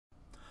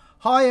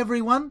Hi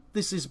everyone,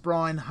 this is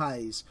Brian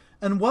Hayes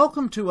and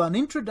welcome to an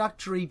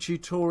introductory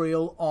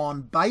tutorial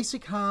on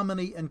basic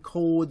harmony and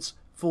chords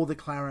for the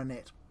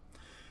clarinet.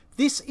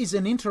 This is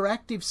an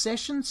interactive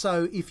session,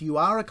 so if you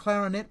are a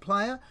clarinet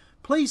player,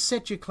 please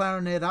set your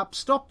clarinet up,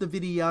 stop the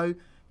video,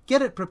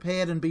 get it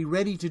prepared and be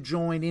ready to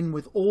join in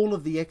with all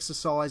of the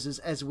exercises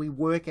as we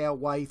work our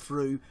way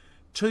through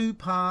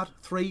 2-part,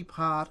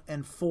 3-part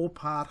and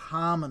 4-part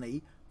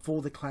harmony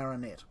for the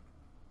clarinet.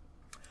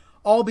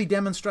 I'll be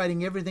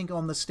demonstrating everything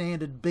on the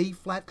standard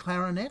B-flat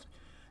clarinet,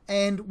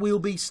 and we'll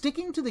be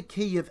sticking to the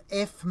key of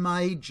F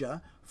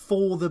major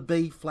for the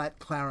B-flat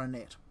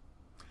clarinet.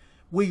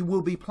 We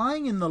will be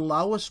playing in the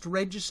lowest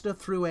register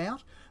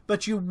throughout,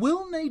 but you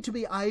will need to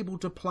be able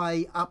to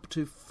play up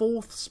to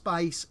 4th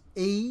space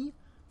E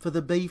for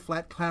the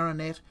B-flat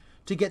clarinet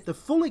to get the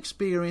full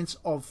experience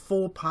of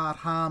 4-part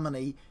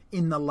harmony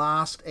in the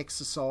last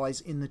exercise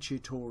in the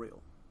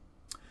tutorial.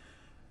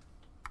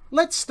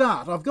 Let's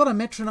start. I've got a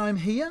metronome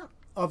here.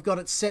 I've got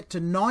it set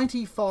to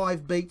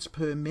 95 beats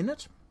per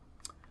minute.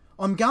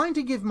 I'm going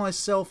to give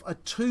myself a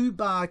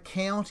 2-bar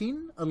count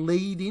in, a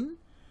lead in,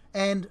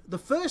 and the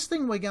first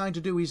thing we're going to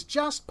do is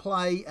just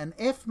play an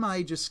F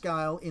major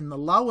scale in the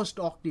lowest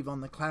octave on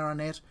the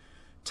clarinet,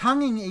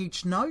 tonguing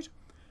each note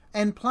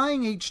and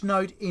playing each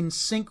note in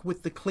sync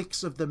with the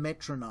clicks of the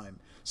metronome.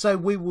 So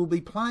we will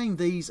be playing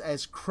these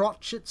as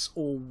crotchets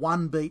or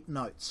 1-beat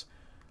notes.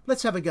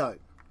 Let's have a go.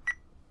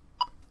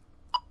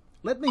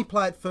 Let me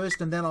play it first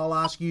and then I'll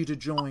ask you to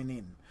join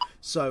in.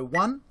 So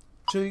 1,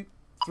 2,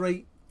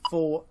 3,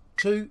 4,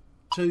 2,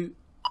 2.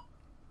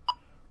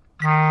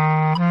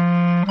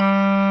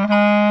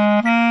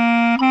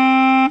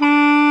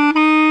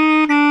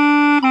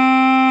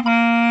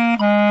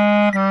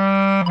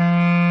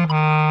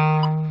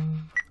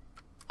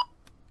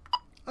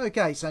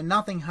 Okay, so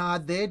nothing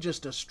hard there,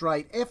 just a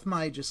straight F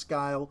major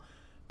scale,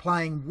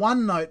 playing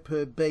 1 note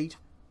per beat,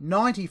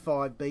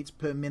 95 beats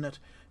per minute,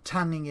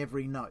 tonguing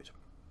every note.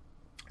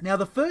 Now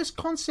the first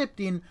concept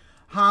in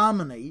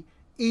harmony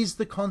is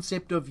the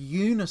concept of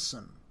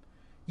unison.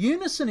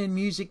 Unison in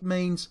music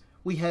means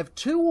we have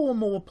 2 or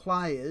more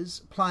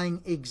players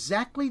playing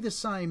exactly the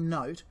same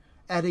note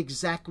at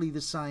exactly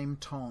the same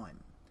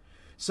time.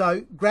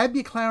 So grab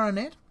your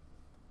clarinet,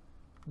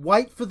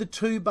 wait for the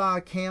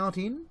 2-bar count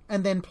in,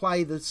 and then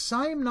play the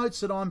same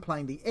notes that I'm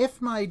playing, the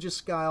F major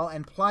scale,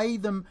 and play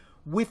them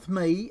with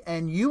me,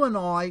 and you and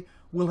I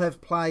will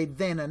have played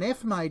then an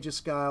F major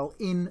scale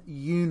in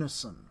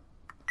unison.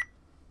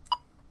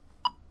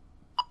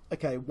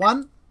 Okay,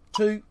 1,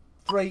 2,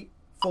 3,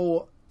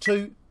 4,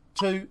 2,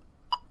 2.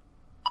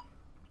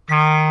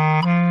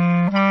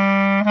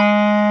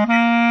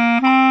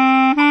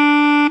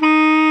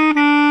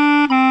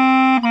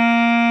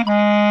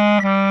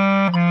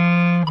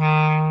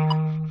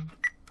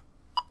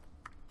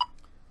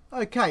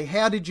 Okay,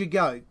 how did you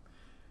go?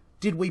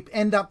 Did we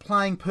end up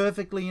playing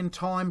perfectly in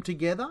time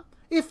together?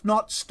 If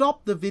not,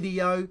 stop the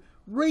video,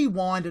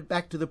 rewind it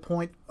back to the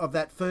point of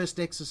that first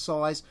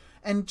exercise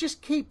and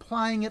just keep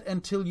playing it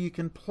until you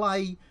can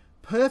play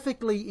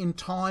perfectly in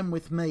time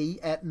with me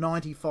at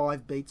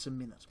 95 beats a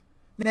minute.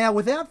 Now,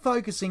 without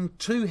focusing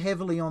too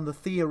heavily on the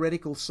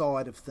theoretical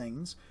side of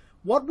things,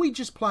 what we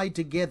just played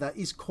together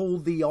is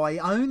called the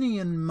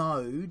Ionian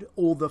mode,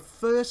 or the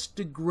first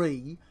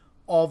degree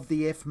of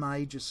the F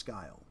major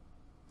scale.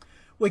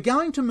 We're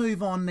going to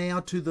move on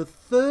now to the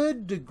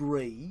 3rd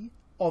degree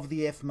of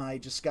the F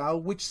major scale,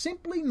 which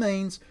simply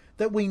means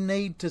that we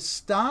need to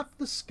start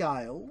the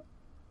scale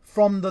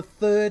from the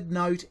 3rd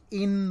note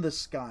in the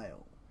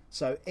scale.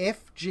 So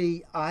F,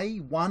 G, A,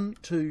 1,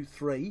 2,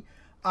 3.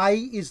 A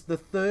is the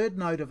 3rd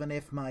note of an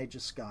F major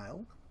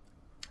scale.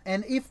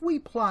 And if we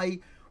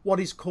play what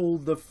is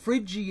called the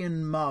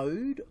Phrygian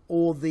mode,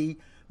 or the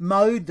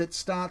mode that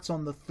starts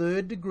on the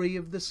 3rd degree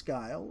of the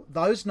scale,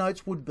 those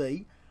notes would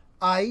be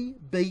A,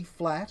 B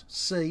flat,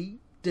 C,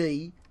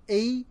 D,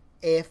 E,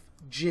 F,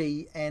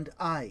 G and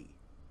A.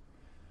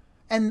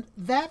 And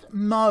that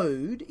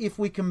mode, if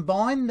we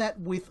combine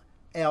that with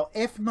our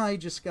F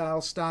major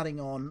scale starting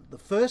on the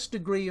 1st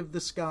degree of the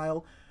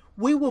scale,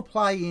 we will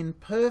play in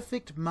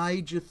perfect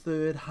major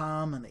 3rd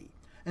harmony.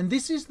 And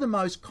this is the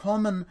most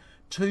common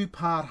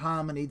 2-part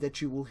harmony that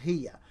you will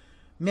hear.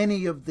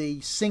 Many of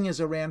the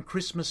singers around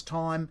Christmas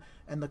time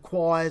and the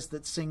choirs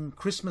that sing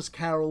Christmas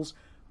carols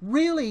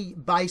really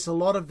base a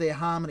lot of their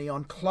harmony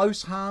on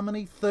close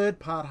harmony,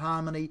 3rd-part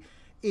harmony.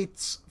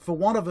 It's, for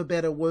want of a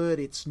better word,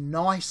 it's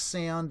nice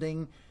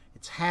sounding,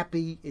 it's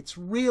happy, it's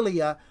really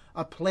a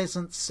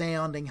pleasant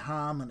sounding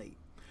harmony.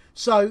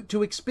 So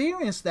to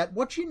experience that,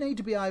 what you need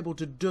to be able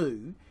to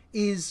do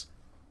is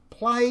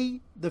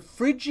play the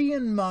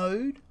Phrygian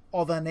mode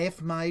of an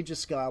F major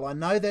scale. I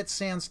know that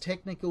sounds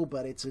technical,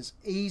 but it's as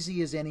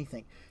easy as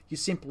anything. You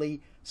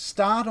simply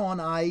start on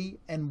A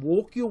and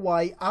walk your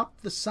way up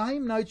the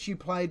same notes you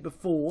played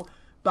before,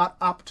 but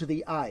up to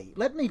the A.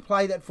 Let me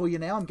play that for you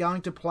now. I'm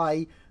going to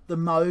play the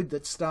mode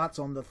that starts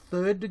on the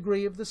 3rd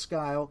degree of the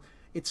scale.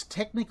 Its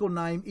technical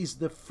name is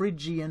the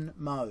Phrygian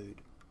mode.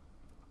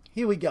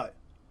 Here we go.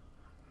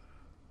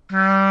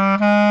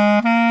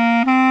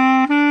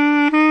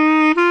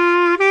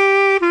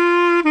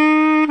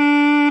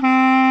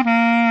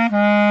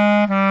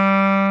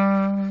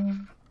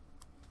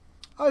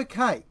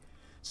 Okay,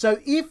 so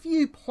if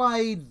you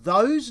played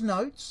those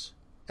notes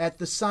at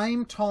the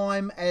same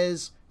time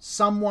as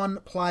someone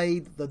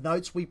played the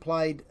notes we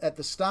played at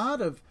the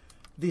start of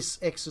this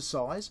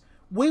exercise,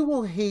 we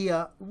will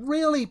hear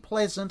really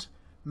pleasant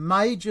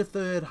major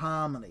third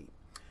harmony.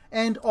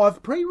 And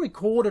I've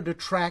pre-recorded a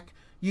track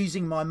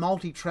using my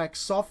multi-track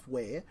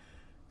software,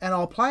 and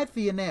I'll play it for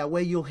you now,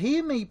 where you'll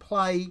hear me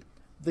play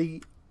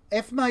the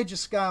F major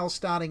scale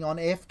starting on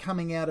F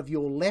coming out of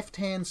your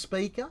left-hand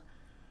speaker,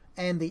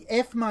 and the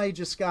F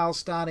major scale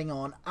starting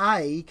on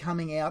A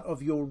coming out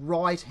of your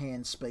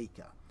right-hand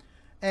speaker.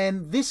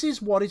 And this is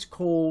what is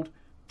called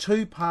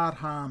two-part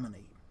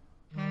harmony.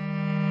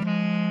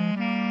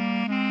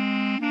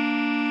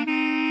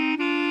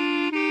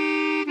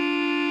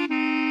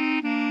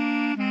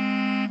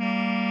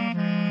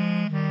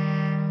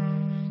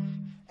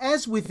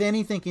 As with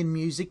anything in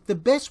music, the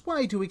best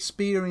way to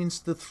experience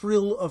the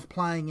thrill of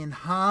playing in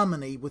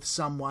harmony with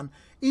someone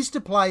is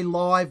to play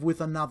live with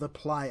another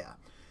player.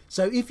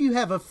 So if you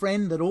have a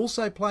friend that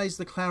also plays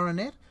the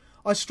clarinet,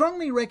 I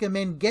strongly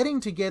recommend getting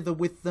together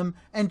with them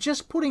and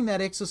just putting that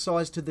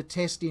exercise to the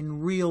test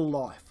in real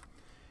life.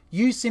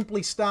 You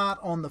simply start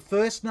on the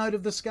first note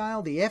of the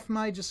scale, the F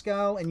major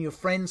scale, and your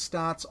friend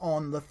starts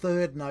on the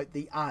third note,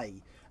 the A.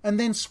 And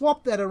then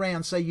swap that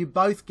around so you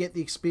both get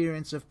the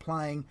experience of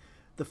playing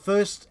the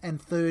first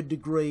and third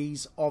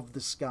degrees of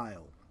the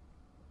scale.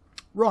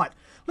 Right,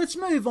 let's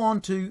move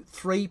on to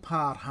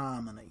three-part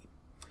harmony.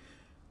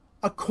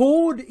 A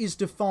chord is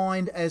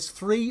defined as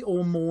three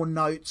or more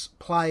notes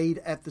played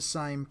at the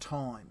same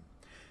time.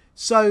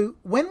 So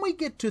when we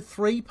get to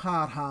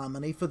three-part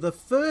harmony, for the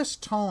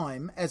first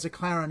time as a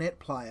clarinet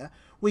player,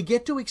 we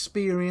get to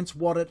experience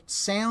what it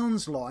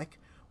sounds like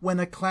when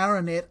a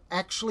clarinet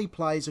actually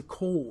plays a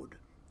chord.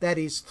 That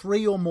is,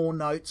 three or more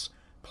notes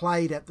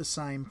played at the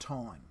same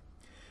time.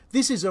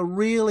 This is a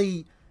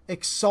really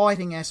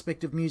exciting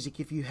aspect of music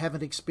if you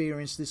haven't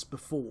experienced this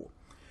before.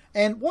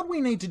 And what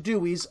we need to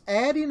do is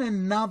add in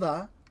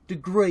another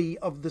degree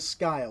of the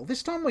scale.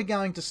 This time we're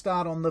going to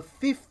start on the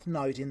fifth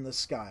note in the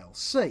scale,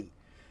 C.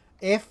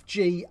 F,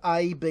 G,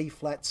 A, B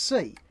flat,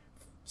 C.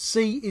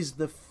 C is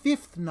the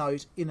fifth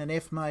note in an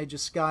F major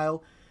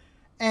scale,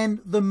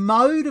 and the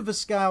mode of a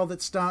scale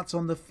that starts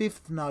on the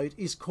fifth note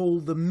is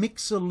called the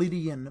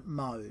Mixolydian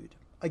mode.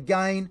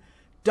 Again,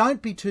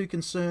 don't be too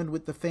concerned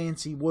with the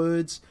fancy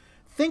words.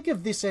 Think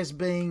of this as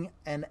being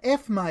an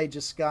F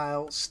major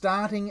scale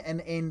starting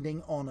and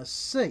ending on a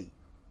C.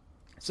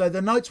 So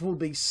the notes will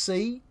be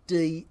C,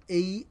 D,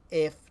 E,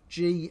 F,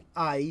 G,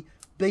 A,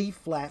 B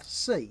flat,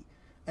 C,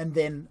 and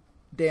then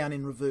down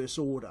in reverse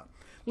order.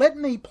 Let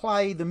me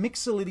play the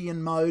Mixolydian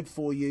mode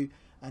for you,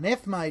 an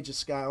F major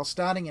scale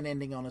starting and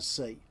ending on a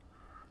C.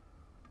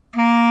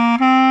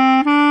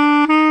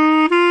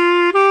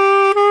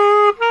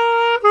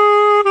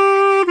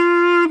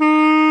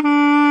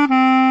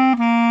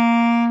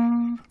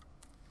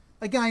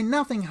 Again,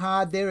 nothing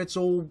hard there. It's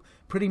all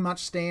pretty much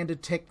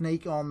standard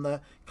technique on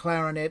the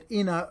clarinet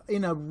in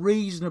a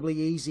reasonably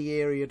easy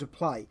area to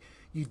play.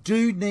 You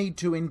do need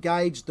to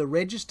engage the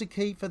register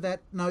key for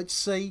that note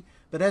C,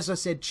 but as I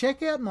said,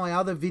 check out my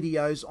other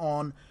videos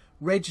on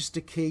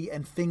register key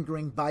and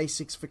fingering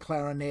basics for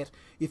clarinet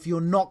if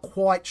you're not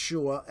quite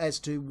sure as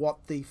to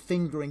what the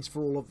fingerings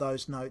for all of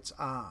those notes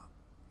are.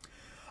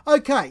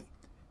 Okay,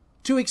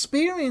 to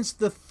experience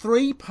the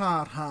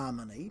three-part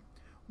harmony,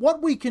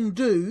 what we can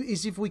do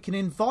is, if we can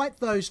invite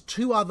those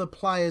two other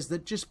players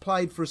that just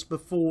played for us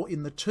before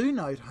in the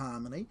two-note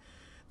harmony,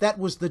 that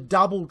was the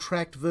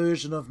double-tracked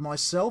version of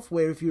myself,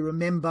 where if you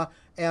remember,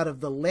 out of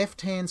the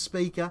left-hand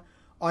speaker,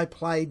 I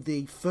played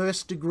the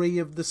first degree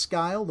of the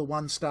scale, the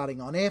one starting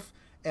on F.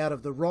 Out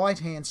of the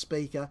right-hand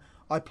speaker,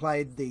 I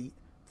played the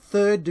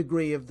third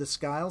degree of the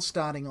scale,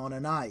 starting on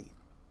an A.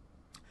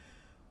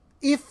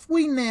 If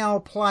we now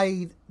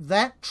play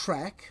that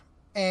track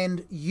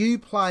and you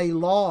play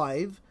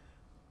live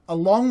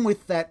along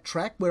with that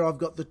track where I've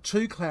got the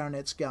two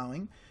clarinets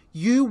going,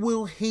 you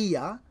will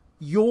hear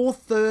your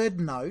third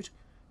note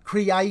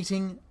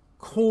creating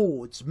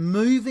chords,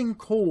 moving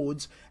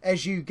chords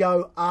as you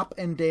go up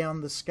and down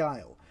the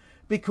scale.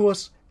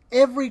 Because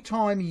every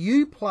time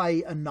you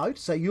play a note,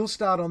 so you'll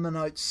start on the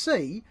note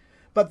C,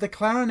 but the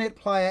clarinet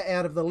player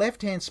out of the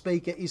left-hand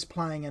speaker is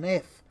playing an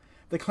F.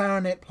 The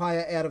clarinet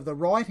player out of the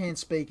right-hand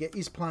speaker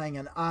is playing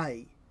an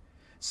A.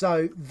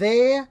 So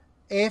their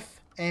F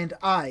and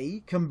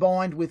A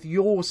combined with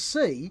your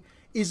C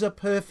is a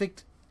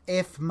perfect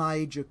F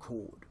major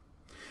chord.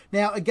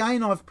 Now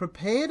again, I've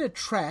prepared a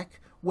track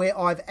where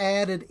I've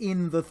added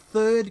in the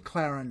third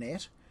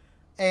clarinet,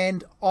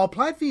 and I'll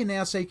play it for you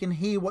now so you can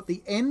hear what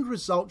the end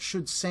result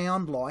should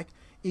sound like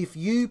if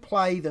you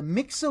play the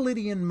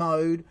Mixolydian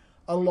mode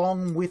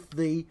along with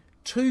the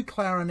two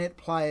clarinet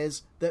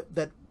players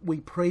that we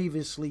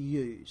previously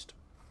used.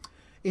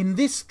 In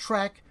this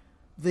track,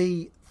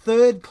 the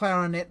third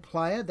clarinet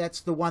player, that's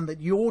the one that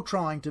you're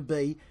trying to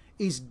be,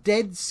 is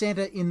dead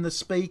center in the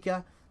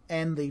speaker,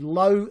 and the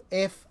low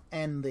F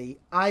and the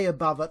A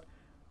above it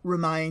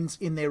remains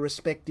in their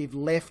respective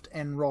left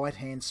and right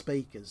hand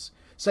speakers.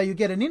 So you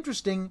get an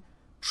interesting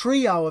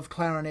trio of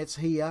clarinets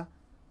here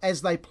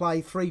as they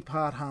play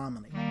three-part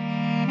harmony.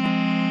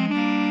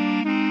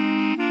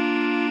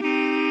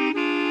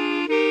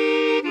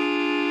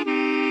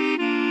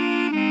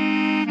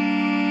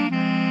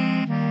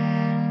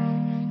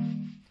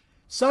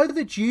 So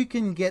that you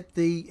can get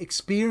the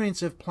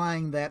experience of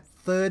playing that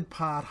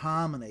third-part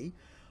harmony,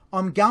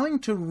 I'm going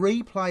to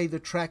replay the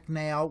track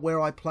now where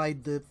I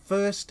played the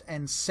first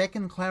and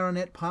second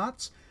clarinet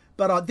parts,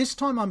 but this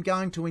time I'm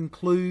going to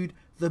include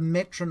the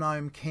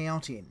metronome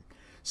count in.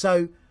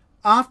 So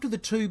after the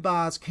 2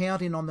 bars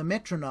count in on the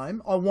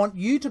metronome, I want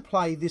you to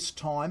play this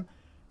time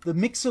the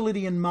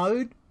Mixolydian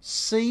mode,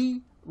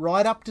 C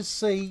right up to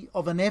C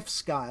of an F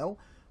scale,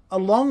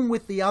 along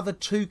with the other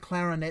 2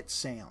 clarinet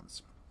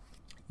sounds.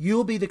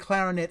 You'll be the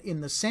clarinet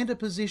in the center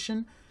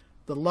position,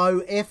 the low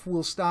F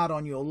will start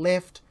on your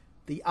left,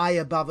 the A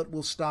above it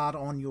will start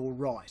on your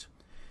right.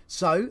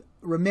 So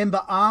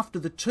remember, after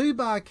the 2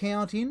 bar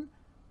count in,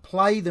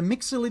 play the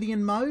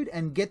Mixolydian mode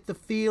and get the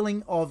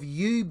feeling of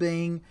you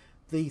being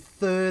the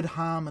third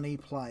harmony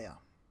player.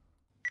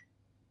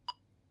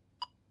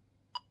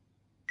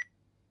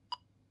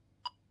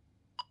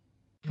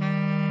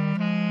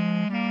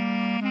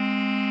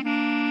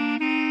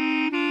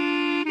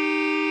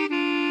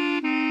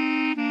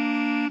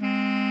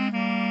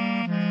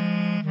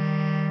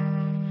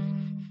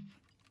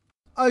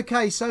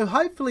 Okay, so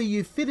hopefully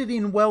you fitted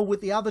in well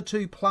with the other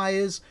 2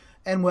 players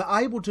and were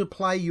able to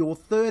play your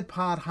third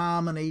part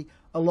harmony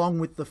along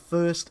with the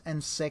first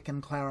and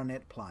second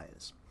clarinet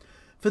players.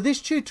 For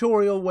this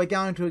tutorial, we're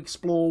going to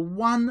explore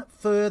one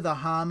further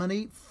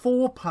harmony,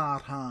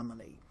 4-part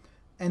harmony.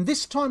 And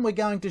this time we're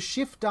going to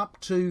shift up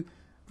to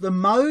the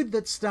mode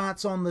that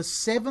starts on the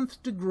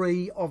 7th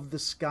degree of the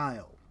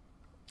scale.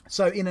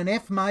 So in an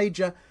F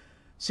major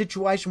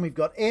situation, we've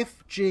got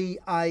F, G,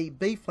 A,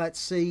 B flat,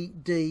 C,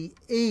 D,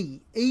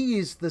 E. E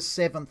is the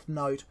 7th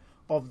note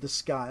of the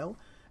scale,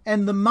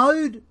 and the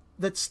mode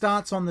that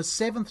starts on the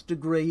 7th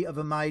degree of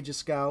a major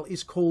scale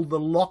is called the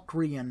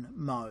Locrian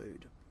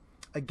mode.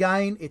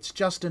 Again, it's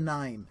just a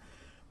name.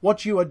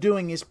 What you are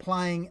doing is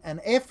playing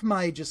an F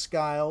major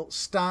scale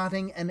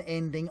starting and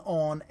ending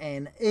on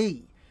an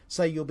E.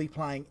 So you'll be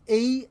playing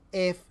E,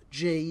 F,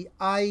 G,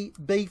 A,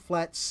 B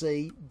flat,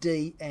 C,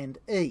 D and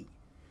E.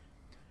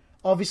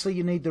 Obviously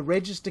you need the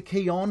register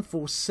key on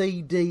for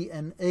C, D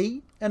and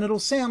E, and it'll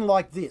sound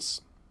like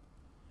this.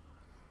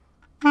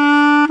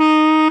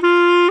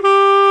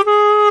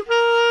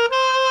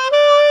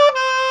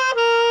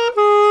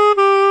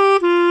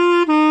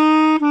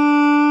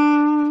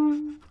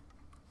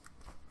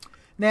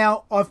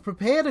 Now, I've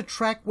prepared a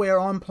track where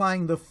I'm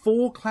playing the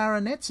 4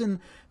 clarinets, and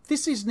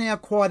this is now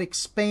quite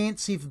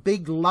expansive,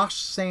 big, lush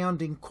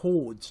sounding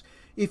chords.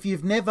 If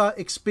you've never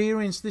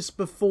experienced this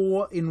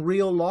before in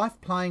real life,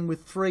 playing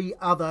with 3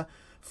 other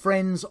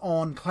friends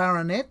on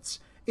clarinets,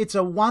 it's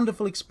a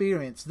wonderful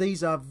experience.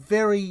 These are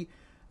very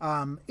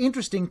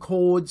interesting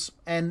chords,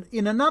 and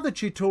in another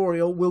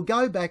tutorial we'll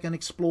go back and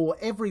explore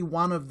every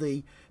one of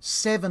the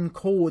 7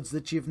 chords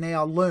that you've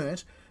now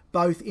learnt,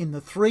 both in the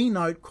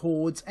 3-note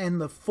chords and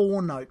the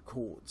 4-note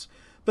chords.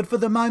 But for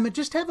the moment,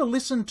 just have a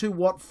listen to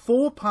what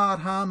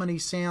 4-part harmony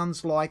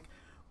sounds like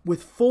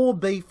with 4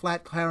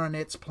 B-flat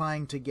clarinets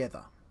playing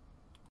together.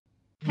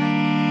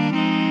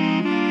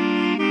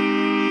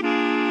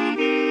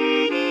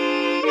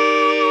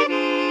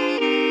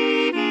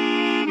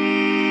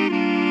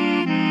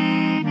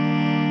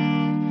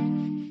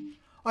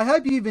 I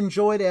hope you've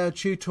enjoyed our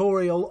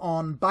tutorial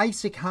on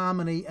basic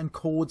harmony and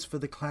chords for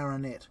the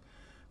clarinet.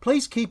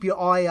 Please keep your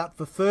eye out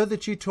for further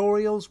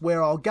tutorials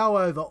where I'll go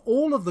over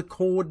all of the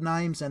chord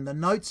names and the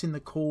notes in the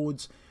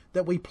chords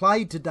that we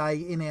played today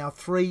in our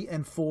 3-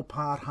 and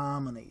 4-part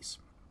harmonies.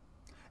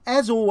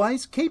 As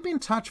always, keep in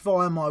touch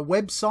via my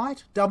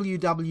website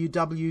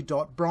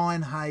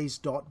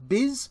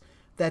www.brianhayes.biz,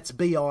 that's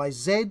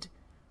B-I-Z.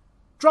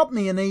 Drop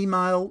me an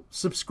email,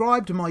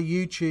 subscribe to my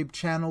YouTube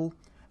channel,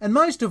 and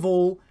most of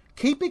all,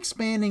 keep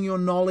expanding your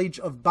knowledge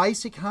of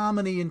basic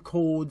harmony and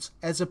chords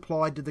as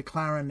applied to the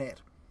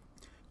clarinet.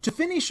 To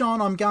finish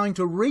on, I'm going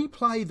to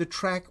replay the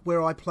track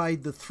where I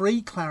played the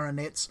 3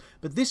 clarinets,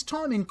 but this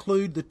time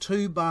include the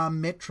 2-bar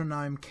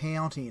metronome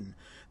count in.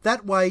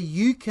 That way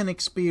you can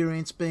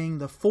experience being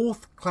the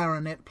 4th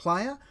clarinet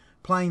player,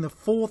 playing the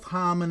 4th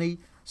harmony,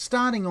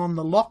 starting on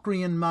the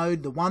Locrian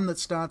mode, the one that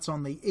starts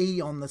on the E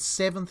on the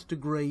 7th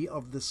degree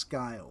of the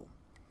scale.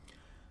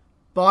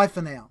 Bye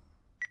for now.